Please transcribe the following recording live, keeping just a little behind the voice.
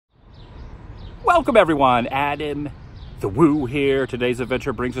Welcome everyone, Adam the Woo here. Today's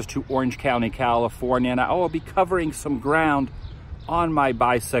adventure brings us to Orange County, California, and I will be covering some ground on my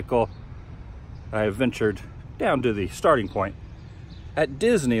bicycle. I have ventured down to the starting point at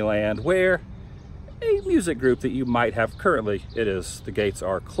Disneyland, where a music group that you might have currently, the gates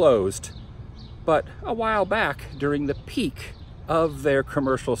are closed, but a while back during the peak of their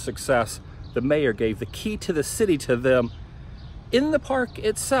commercial success, the mayor gave the key to the city to them in the park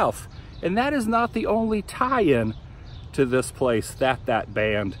itself. And that is not the only tie-in to this place that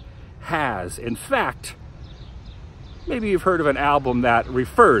band has. In fact, maybe you've heard of an album that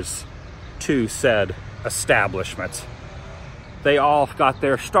refers to said establishment. They all got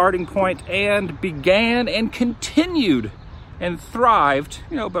their starting point and began and continued and thrived,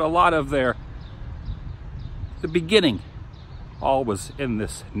 but a lot of the beginning all was in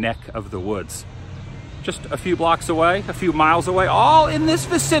this neck of the woods. Just a few blocks away, a few miles away, all in this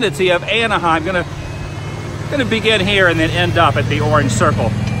vicinity of Anaheim. Gonna begin here and then end up at the Orange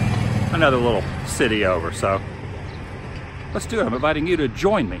Circle, another little city over. So let's do it. I'm inviting you to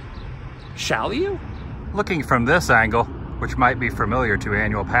join me. Shall you? Looking from this angle, which might be familiar to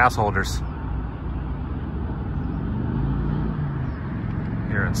annual pass holders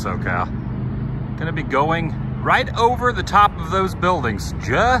here in SoCal. Gonna be going right over the top of those buildings,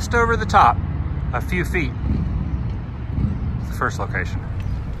 just over the top. A few feet. The first location.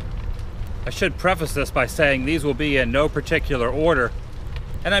 I should preface this by saying these will be in no particular order,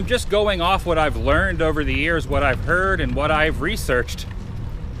 and I'm just going off what I've learned over the years, what I've heard, and what I've researched.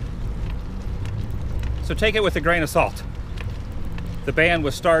 So take it with a grain of salt. The band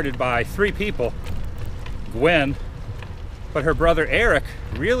was started by 3 people. Gwen, but her brother Eric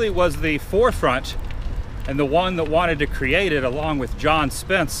really was the forefront and the one that wanted to create it, along with John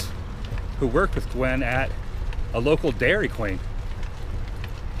Spence, who worked with Gwen at a local Dairy Queen.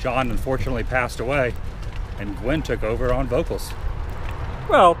 John unfortunately passed away, and Gwen took over on vocals.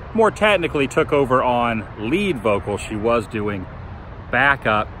 Well, more technically took over on lead vocals. She was doing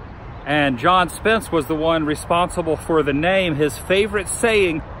backup. And John Spence was the one responsible for the name. His favorite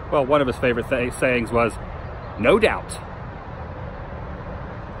saying, well, one of his favorite sayings was, "No doubt."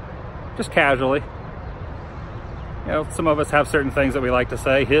 Just casually. Some of us have certain things that we like to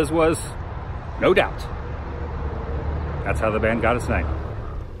say. His was, "No doubt." That's how the band got its name.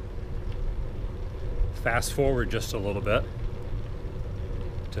 Fast forward just a little bit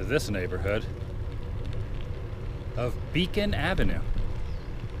to this neighborhood of Beacon Avenue.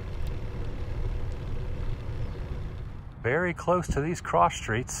 Very close to these cross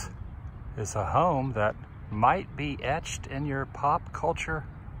streets is a home that might be etched in your pop culture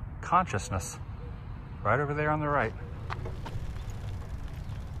consciousness. Right over there on the right.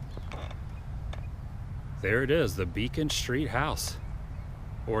 There it is, the Beacon Street House,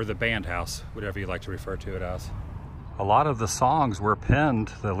 or the band house, whatever you like to refer to it as. A lot of the songs were penned,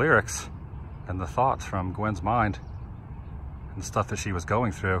 the lyrics and the thoughts from Gwen's mind and stuff that she was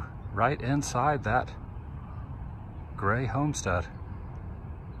going through, right inside that gray homestead.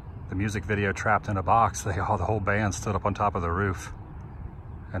 The music video, Trapped in a Box, the whole band stood up on top of the roof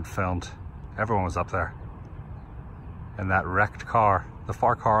and filmed. Everyone was up there. And that wrecked car, the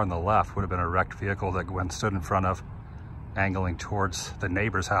far car on the left, would have been a wrecked vehicle that Gwen stood in front of, angling towards the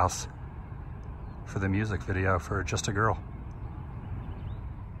neighbor's house for the music video for Just a Girl.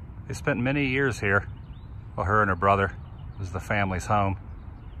 They spent many years here. Well, her and her brother. It was the family's home.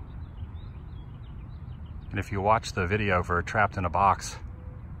 And if you watch the video for Trapped in a Box,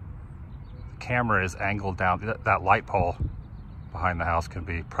 the camera is angled down. That light pole behind the house can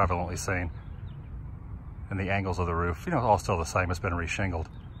be prevalently seen. And the angles of the roof, all still the same. It's been reshingled.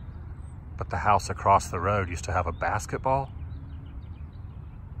 But the house across the road used to have a basketball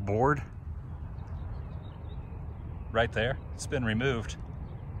board right there. It's been removed.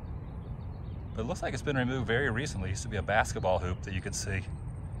 But it looks like it's been removed very recently. It used to be a basketball hoop that you could see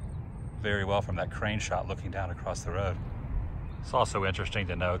very well from that crane shot looking down across the road. It's also interesting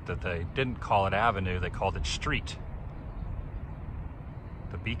to note that they didn't call it Avenue, they called it Street.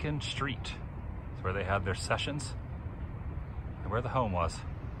 The Beacon Street. Where they had their sessions and where the home was.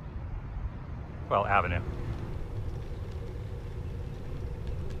 Well, Avenue.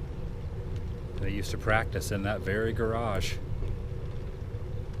 They used to practice in that very garage.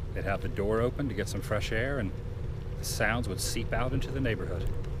 They'd have the door open to get some fresh air, and the sounds would seep out into the neighborhood.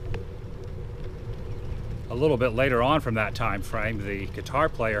 A little bit later on from that time frame, the guitar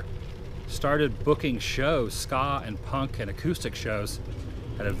player started booking shows, ska and punk and acoustic shows,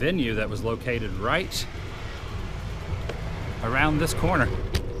 at a venue that was located right around this corner,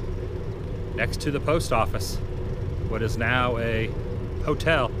 next to the post office, what is now a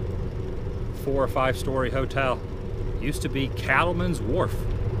hotel 4 or 5 story hotel. Used to be Cattleman's Wharf.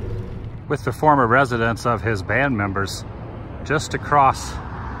 With the former residence of his band members just across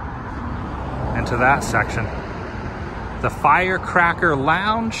into that section. The Firecracker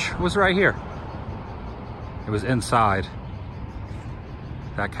Lounge was right here. It was inside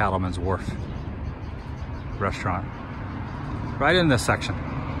that Cattleman's Wharf restaurant, right in this section.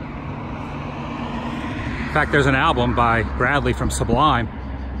 In fact, there's an album by Bradley from Sublime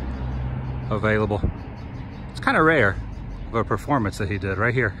available. It's kind of rare of a performance that he did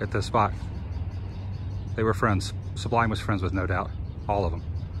right here at this spot. They were friends. Sublime was friends with No Doubt, all of them.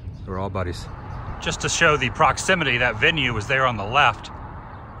 They were all buddies. Just to show the proximity, that venue was there on the left,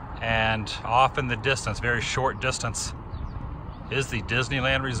 and off in the distance, very short distance, is the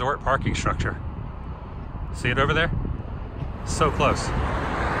Disneyland Resort parking structure. See it over there? So close.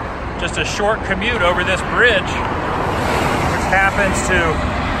 Just a short commute over this bridge, which happens to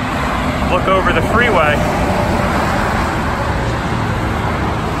look over the freeway.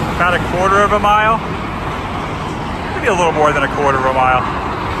 About a quarter of a mile, maybe a little more than a quarter of a mile,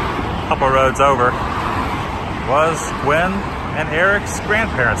 a couple roads over, was Gwen and Eric's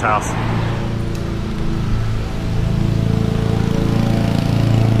grandparents' house.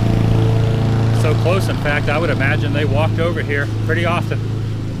 So close, in fact, I would imagine they walked over here pretty often.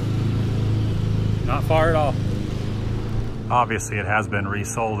 Not far at all. Obviously it has been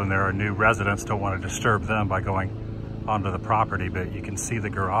resold and there are new residents. Don't want to disturb them by going onto the property, but you can see the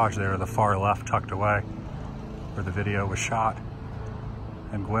garage there, the far left, tucked away where the video was shot.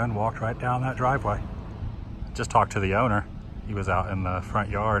 And Gwen walked right down that driveway. Just talked to the owner. He was out in the front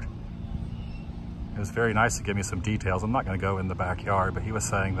yard. It was very nice to give me some details. I'm not going to go in the backyard, but he was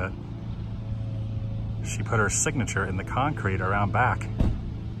saying that she put her signature in the concrete around back,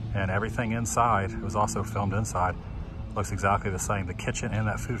 and everything inside, it was also filmed inside, looks exactly the same. The kitchen and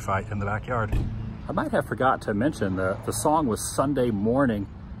that food fight in the backyard. I might have forgot to mention that the song was Sunday Morning,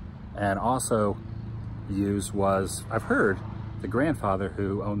 and also used was, I've heard, the grandfather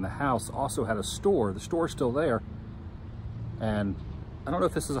who owned the house also had a store. The store's still there. And I don't know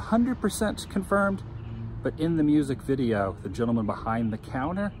if this is 100% confirmed, but in the music video, the gentleman behind the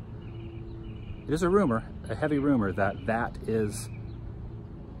counter, it is a rumor, a heavy rumor, that that is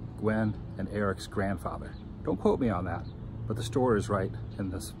Gwen and Eric's grandfather. Don't quote me on that, but the store is right in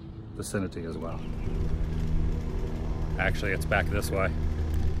this vicinity as well. Actually, it's back this way.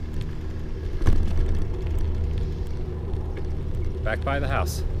 Back by the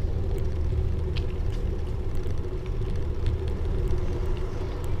house.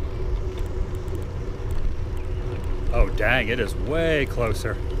 Oh dang, it is way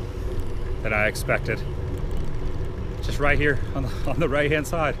closer than I expected. Just right here on the right hand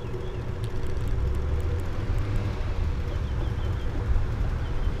side.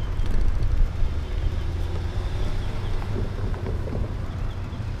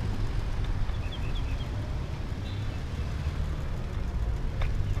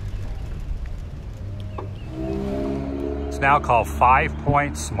 Now called 5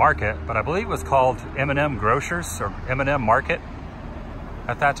 Points Market, but I believe it was called M&M Grocers or M&M Market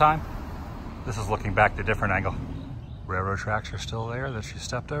at that time. This is looking back to a different angle. Railroad tracks are still there that she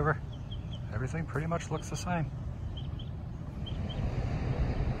stepped over. Everything pretty much looks the same.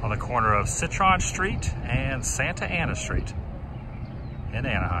 On the corner of Citron Street and Santa Ana Street in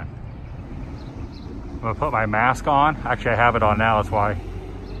Anaheim. I'm gonna put my mask on. Actually, I have it on now. That's why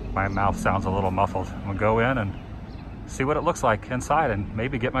my mouth sounds a little muffled. I'm gonna go in and see what it looks like inside and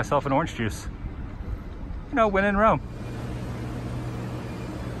maybe get myself an orange juice. You know, when in Rome.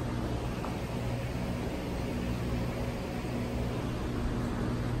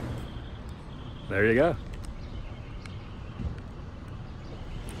 There you go.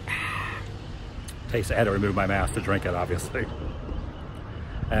 Taste, I had to remove my mask to drink it, obviously.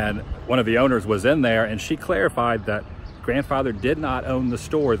 And one of the owners was in there and she clarified that grandfather did not own the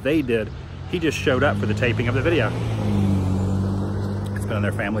store, they did. He just showed up for the taping of the video. It's been in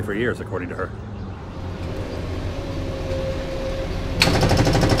their family for years, according to her.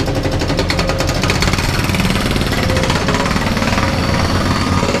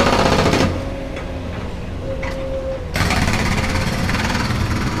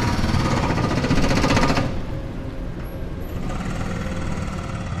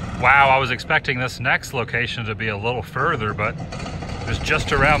 Wow, I was expecting this next location to be a little further, but it was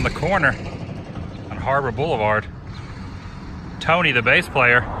just around the corner on Harbor Boulevard. Tony, the bass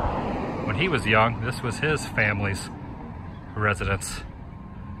player, when he was young, this was his family's residence.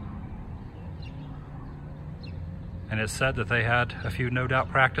 And it said that they had a few No Doubt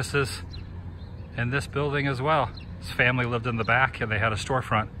practices in this building as well. His family lived in the back and they had a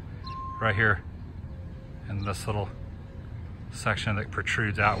storefront right here in this little section that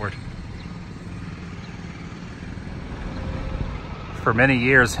protrudes outward. For many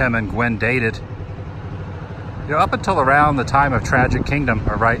years, him and Gwen dated. You know, up until around the time of Tragic Kingdom,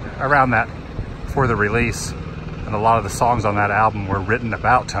 or right around that, before the release. And a lot of the songs on that album were written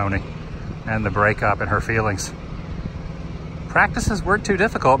about Toni and the breakup and her feelings. Practices weren't too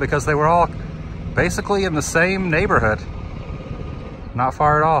difficult because they were all basically in the same neighborhood. Not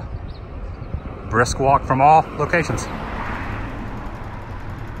far at all. Brisk walk from all locations.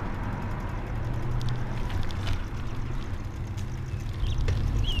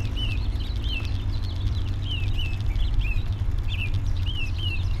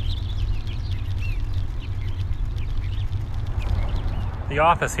 The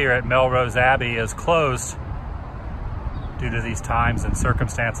office here at Melrose Abbey is closed due to these times and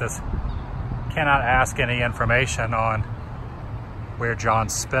circumstances. Cannot ask any information on where John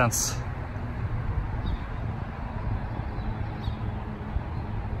Spence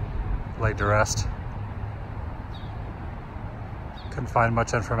laid to rest. Couldn't find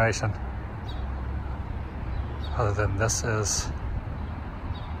much information other than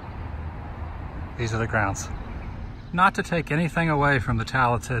these are the grounds. Not to take anything away from the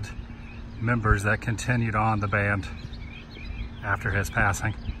talented members that continued on the band after his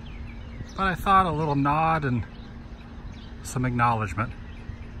passing, but I thought a little nod and some acknowledgement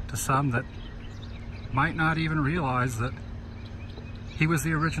to some that might not even realize that he was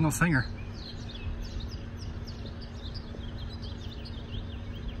the original singer.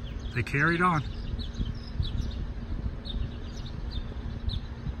 They carried on.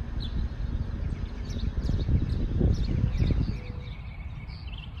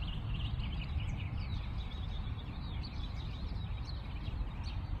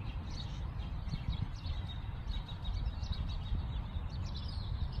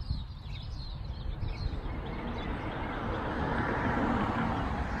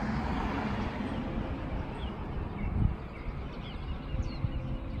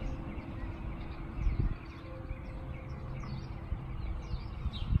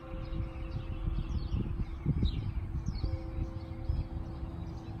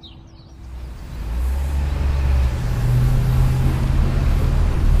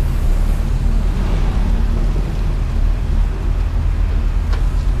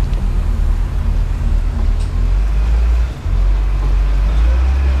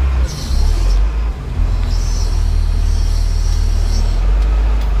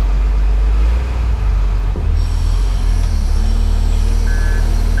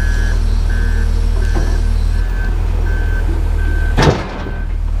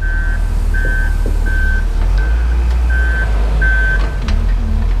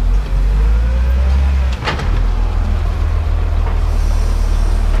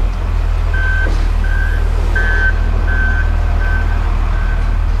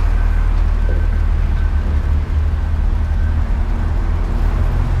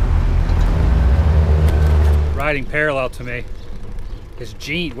 Riding parallel to me is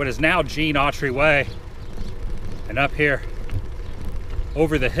what is now Gene Autry Way, and up here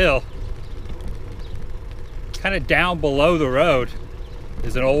over the hill, kind of down below the road,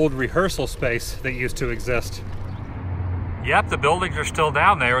 is an old rehearsal space that used to exist. Yep, the buildings are still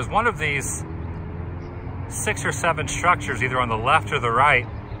down there. It was one of these 6 or 7 structures, either on the left or the right,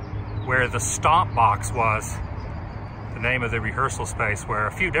 where the Stomp Box was, the name of the rehearsal space, where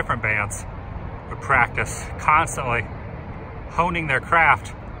a few different bands would practice constantly, honing their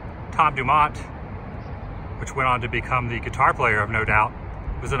craft. Tom Dumont, which went on to become the guitar player of No Doubt,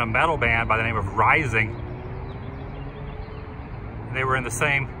 was in a metal band by the name of Rising. And they were in the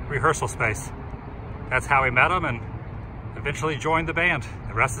same rehearsal space. That's how he met them and eventually joined the band.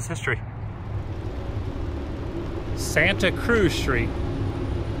 The rest is history. Santa Cruz Street.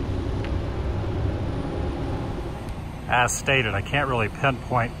 As stated, I can't really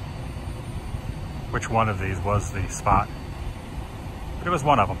pinpoint which one of these was the spot, but it was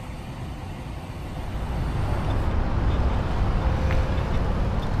one of them.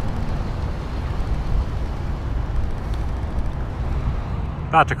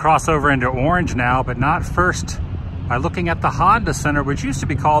 About to cross over into Orange now, but not first by looking at the Honda Center, which used to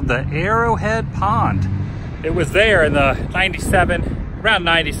be called the Arrowhead Pond. It was there in the around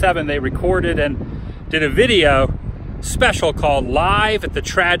 97, they recorded and did a video special called Live at the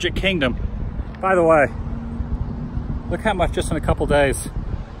Tragic Kingdom. By the way, look how much just in a couple days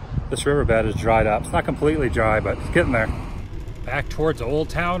this riverbed is dried up. It's not completely dry, but it's getting there. Back towards Old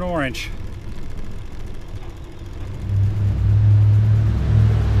Town Orange.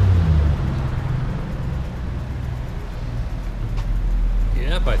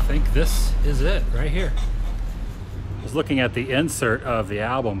 Yep, I think this is it right here. I was looking at the insert of the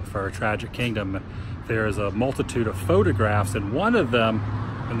album for Tragic Kingdom. There's a multitude of photographs, and one of them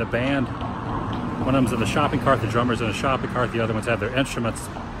in the band, one of them's in the shopping cart, the drummer's in a shopping cart, the other ones have their instruments.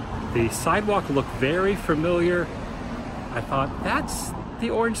 The sidewalk looked very familiar. I thought, that's the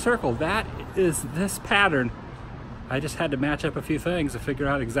orange circle. That is this pattern. I just had to match up a few things to figure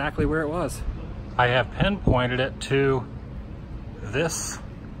out exactly where it was. I have pinpointed it to this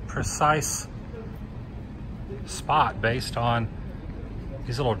precise spot based on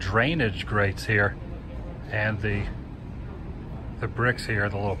these little drainage grates here and the bricks here,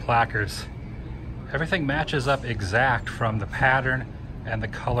 the little placards. Everything matches up exact from the pattern and the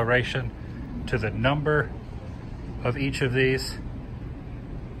coloration to the number of each of these.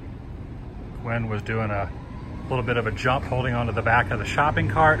 Gwen was doing a little bit of a jump holding onto the back of the shopping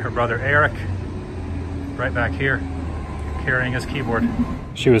cart. Her brother Eric right back here carrying his keyboard.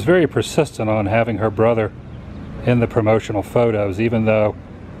 She was very persistent on having her brother in the promotional photos, even though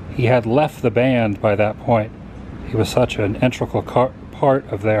he had left the band by that point. He was such an integral part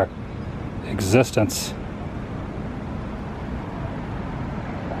of their existence.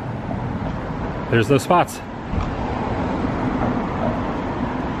 There's those spots.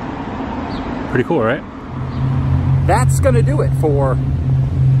 Pretty cool, right? That's gonna do it for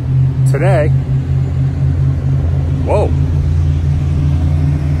today. Whoa.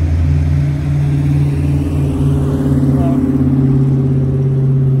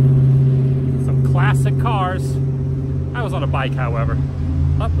 Some classic cars. I was on a bike, however.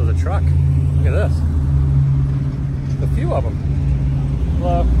 Up was a truck. Look at this. A few of them.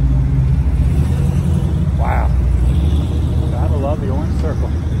 Hello. Wow. Gotta love the orange circle.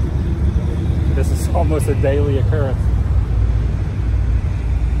 This is almost a daily occurrence.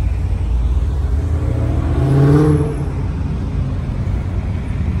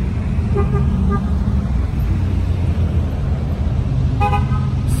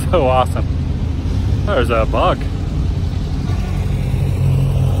 So awesome. There's a bug.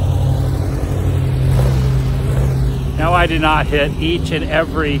 Now, I did not hit each and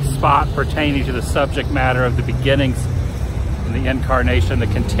every spot pertaining to the subject matter of the beginnings and the incarnation, the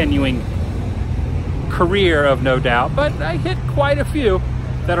continuing career of No Doubt, but I hit quite a few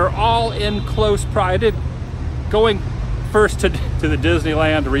that are all in close proximity. Going first to the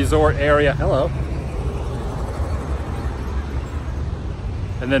Disneyland resort area. Hello.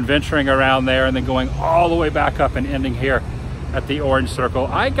 And then venturing around there and then going all the way back up and ending here at the orange circle.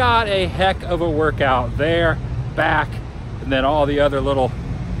 I got a heck of a workout there, back, and then all the other little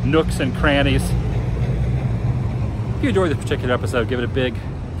nooks and crannies. If you enjoyed this particular episode, give it a big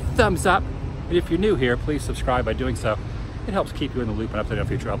thumbs up. And if you're new here, please subscribe by doing so. It helps keep you in the loop and update on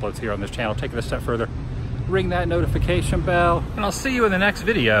future uploads here on this channel. Take it a step further, ring that notification bell, and I'll see you in the next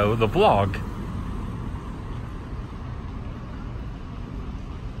video. The vlog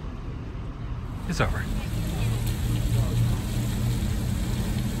is over.